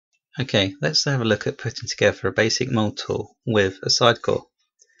Okay, let's have a look at putting together a basic mould tool with a side core.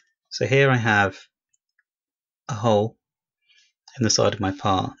 So here I have a hole in the side of my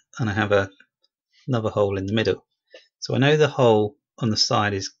part, and I have another hole in the middle. So I know the hole on the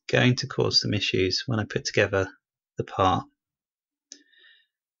side is going to cause some issues when I put together the part.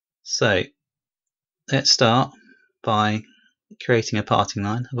 So let's start by creating a parting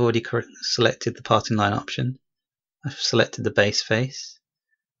line. I've already selected the parting line option. I've selected the base face,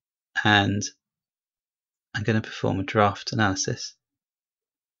 and I'm going to perform a draft analysis.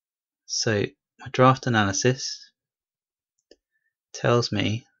 So my draft analysis tells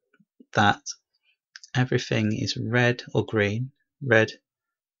me that everything is red or green, red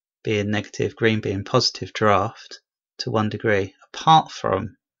being negative, green being positive draft to 1 degree, apart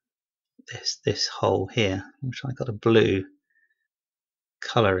from this hole here, which I got a blue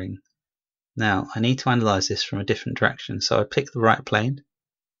colouring. Now I need to analyse this from a different direction, so I pick the right plane,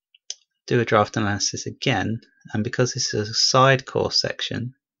 do a draft analysis again, and because this is a side core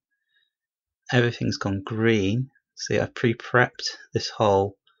section, everything's gone green. See, I pre-prepped this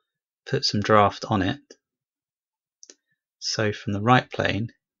hole, put some draft on it, so from the right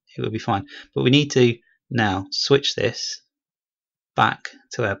plane it will be fine. But we need to now switch this back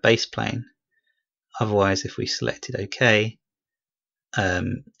to our base plane, otherwise if we selected OK,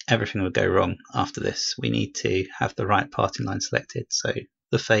 everything would go wrong after this. We need to have the right parting line selected, so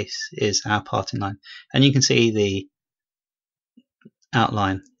the face is our parting line, and you can see the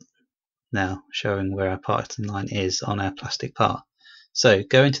outline now showing where our parting line is on our plastic part. So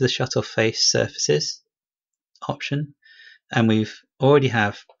go into the shut off face surfaces option, and we've already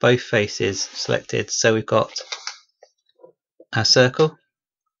have both faces selected, so we've got our circle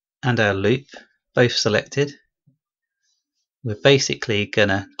and our loop both selected. We're basically going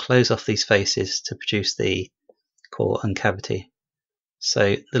to close off these faces to produce the core and cavity.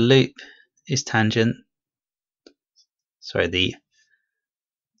 So the loop is tangent, sorry, the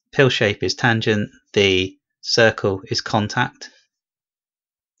pill shape is tangent, the circle is contact,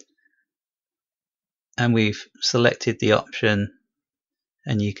 and we've selected the option,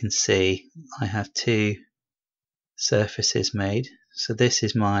 and you can see I have two surfaces made. So this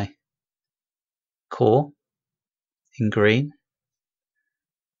is my core in green,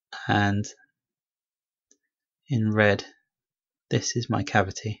 and in red this is my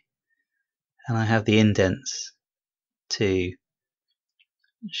cavity, and I have the indents to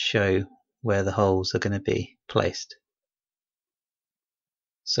show where the holes are going to be placed.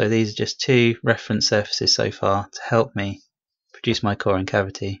 So these are just two reference surfaces so far to help me produce my core and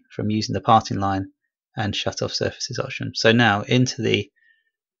cavity from using the parting line and shut off surfaces option. So now into the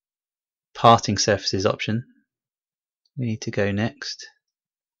parting surfaces option we need to go next.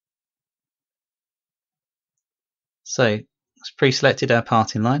 So it's pre-selected our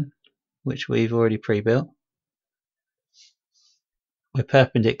parting line, which we've already pre-built. We're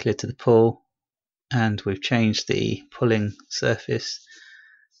perpendicular to the pull, and we've changed the pulling surface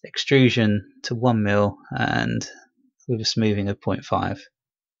extrusion to 1 mil and with a smoothing of 0.5.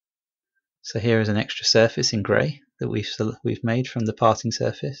 So here is an extra surface in grey that we've made from the parting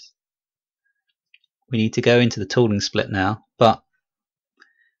surface. We need to go into the tooling split now, but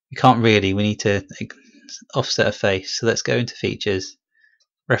we can't really, we need to offset a face. So let's go into features,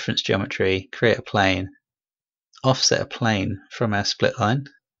 reference geometry, create a plane, offset a plane from our split line,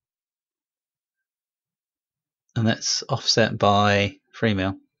 and let's offset by 3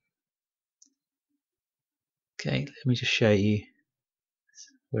 mil. Okay, let me just show you,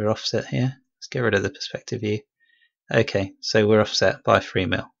 we're offset here. Let's get rid of the perspective view. Okay, so we're offset by 3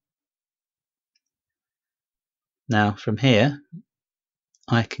 mil. Now from here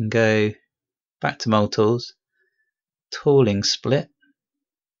I can go back to Mould Tools, Tooling Split,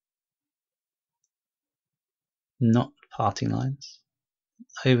 not parting lines,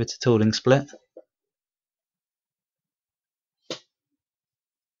 over to Tooling Split,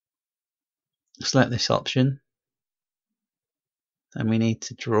 select this option, and we need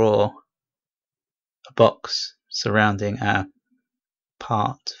to draw a box surrounding our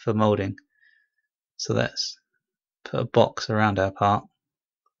part for moulding. So let's put a box around our part,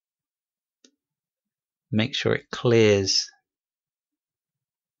 make sure it clears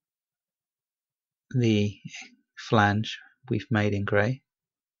the flange we've made in grey,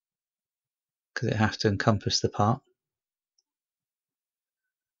 because it has to encompass the part.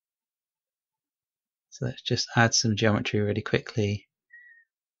 So let's just add some geometry really quickly,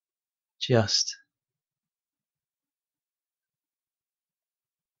 just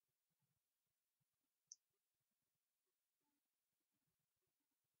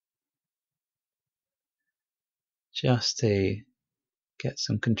to get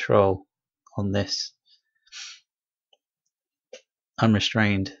some control on this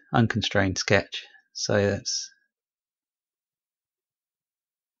unconstrained sketch. So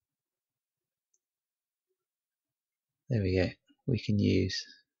there we go. We can use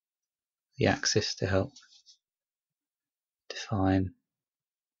the axis to help define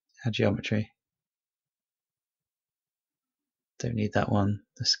our geometry. Don't need that one.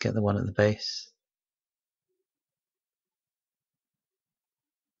 Let's get the one at the base.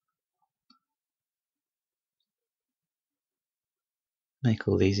 Make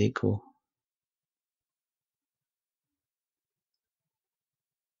all these equal.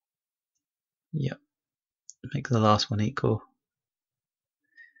 Yep. Make the last one equal.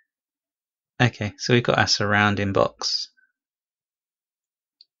 Okay, so we've got our surrounding box.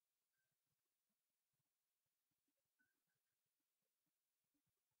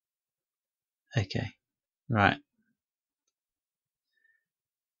 Okay, right.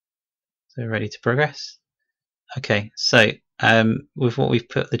 So we're ready to progress. Okay, so with what we've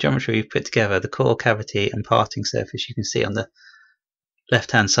put, the geometry we've put together, the core cavity and parting surface you can see on the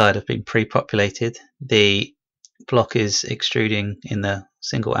left-hand side have been pre-populated. The block is extruding in the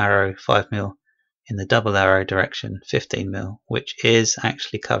single arrow 5mm, in the double arrow direction 15mm, which is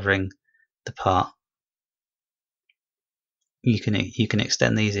actually covering the part. You can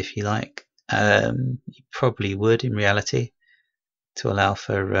extend these if you like. You probably would in reality to allow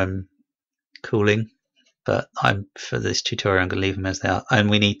for cooling, but for this tutorial I'm going to leave them as they are. And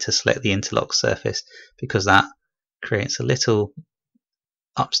we need to select the interlock surface because that creates a little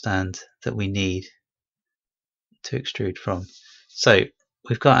upstand that we need to extrude from. So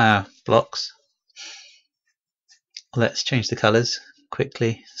we've got our blocks. Let's change the colors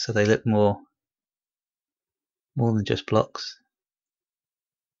quickly so they look more than just blocks.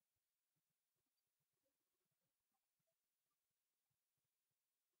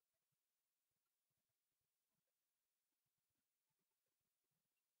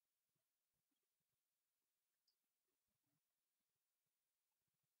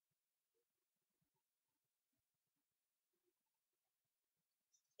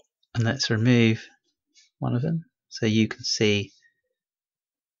 And let's remove one of them so you can see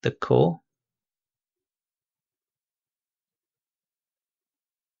the core.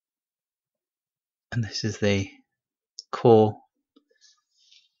 And this is the core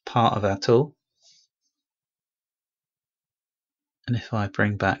part of our tool. And if I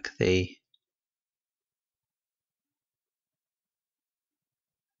bring back in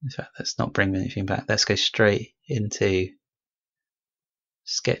fact, let's not bring anything back. Let's go straight into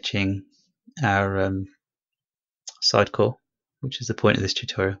sketching our side core, which is the point of this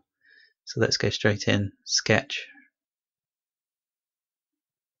tutorial. So let's go straight in, sketch,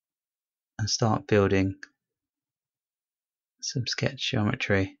 and start building some sketch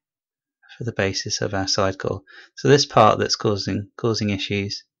geometry for the basis of our side core. So this part that's causing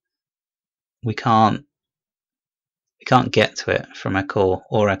issues, we can't get to it from our core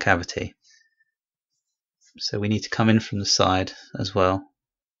or our cavity. So we need to come in from the side as well.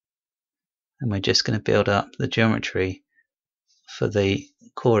 And we're just going to build up the geometry for the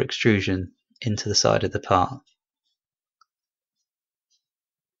core extrusion into the side of the part.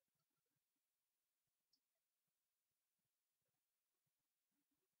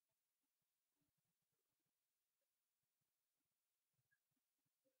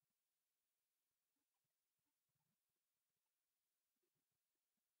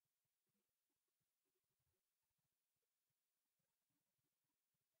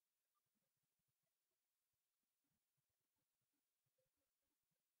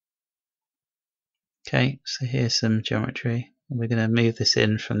 Okay, so here's some geometry. We're going to move this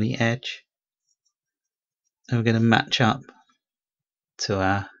in from the edge, and we're going to match up to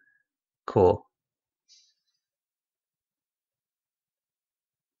our core.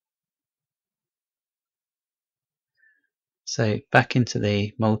 So back into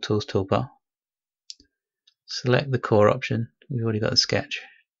the Mould Tools toolbar, select the core option. We've already got the sketch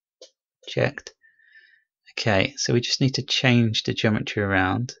checked. Okay, so we just need to change the geometry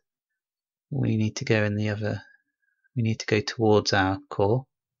around. We need to go we need to go towards our core.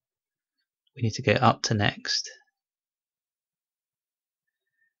 We need to go up to next.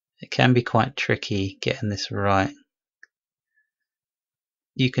 It can be quite tricky getting this right.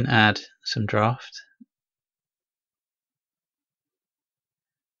 You can add some draft.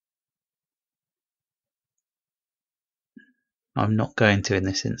 I'm not going to in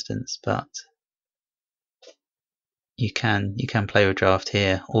this instance, but you can play with draft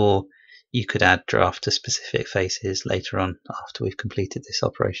here, or you could add draft to specific faces later on after we've completed this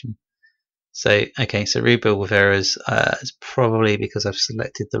operation. So, okay, so rebuild with errors is probably because I've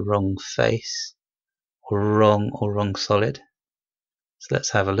selected the wrong face or wrong solid. So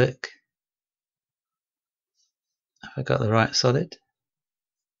let's have a look. Have I got the right solid?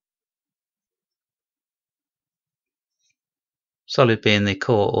 Solid being the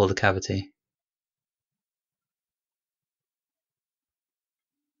core or the cavity.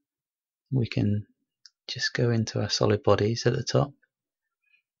 We can just go into our solid bodies at the top,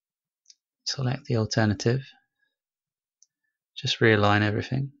 select the alternative, just realign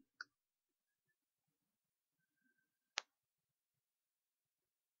everything.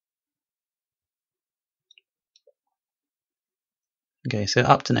 Okay, so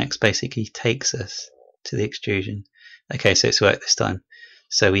up to next basically takes us to the extrusion. Okay, so it's worked this time.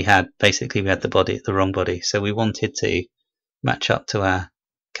 So we had the wrong body. So we wanted to match up to our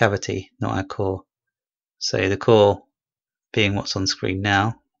cavity, not our core. So the core being what's on screen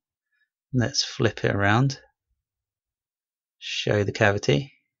now, let's flip it around, show the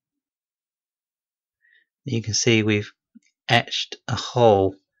cavity. You can see we've etched a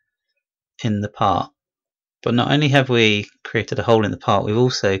hole in the part. But not only have we created a hole in the part, we've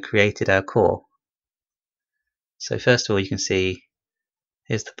also created our core. So first of all, you can see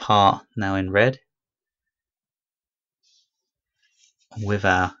here's the part now in red with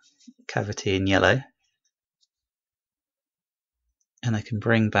our cavity in yellow. And I can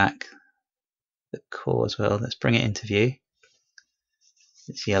bring back the core as well. Let's bring it into view.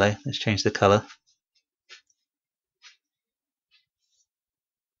 It's yellow. Let's change the color.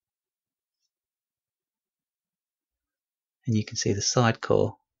 And you can see the side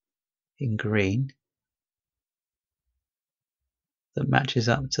core in green that matches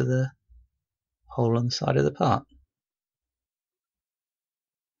up to the hole on the side of the part.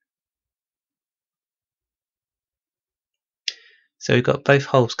 So we've got both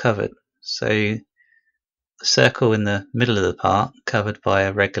holes covered. So the circle in the middle of the part covered by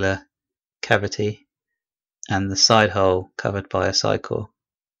a regular cavity and the side hole covered by a side core.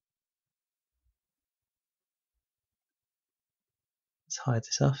 Let's hide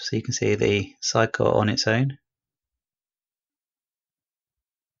this off so you can see the side core on its own.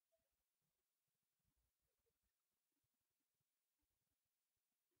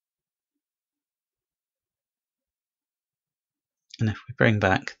 And if we bring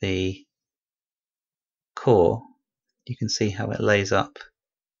back the core, you can see how it lays up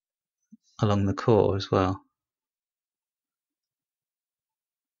along the core as well.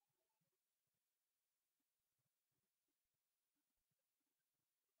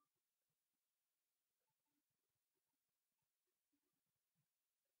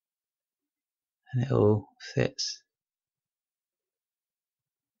 And it all fits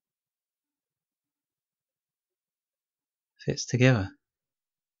together.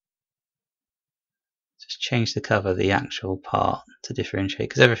 Just change the cover of the actual part to differentiate,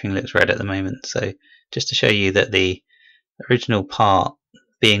 because everything looks red at the moment. So just to show you that the original part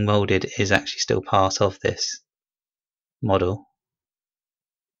being molded is actually still part of this model.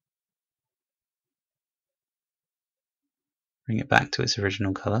 Bring it back to its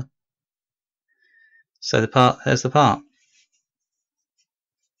original color. So there's the part.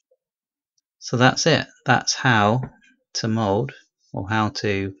 So that's it. That's how to mold, or how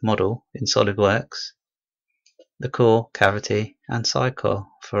to model in Solidworks, the core, cavity and side core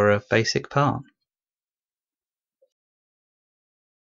for a basic part.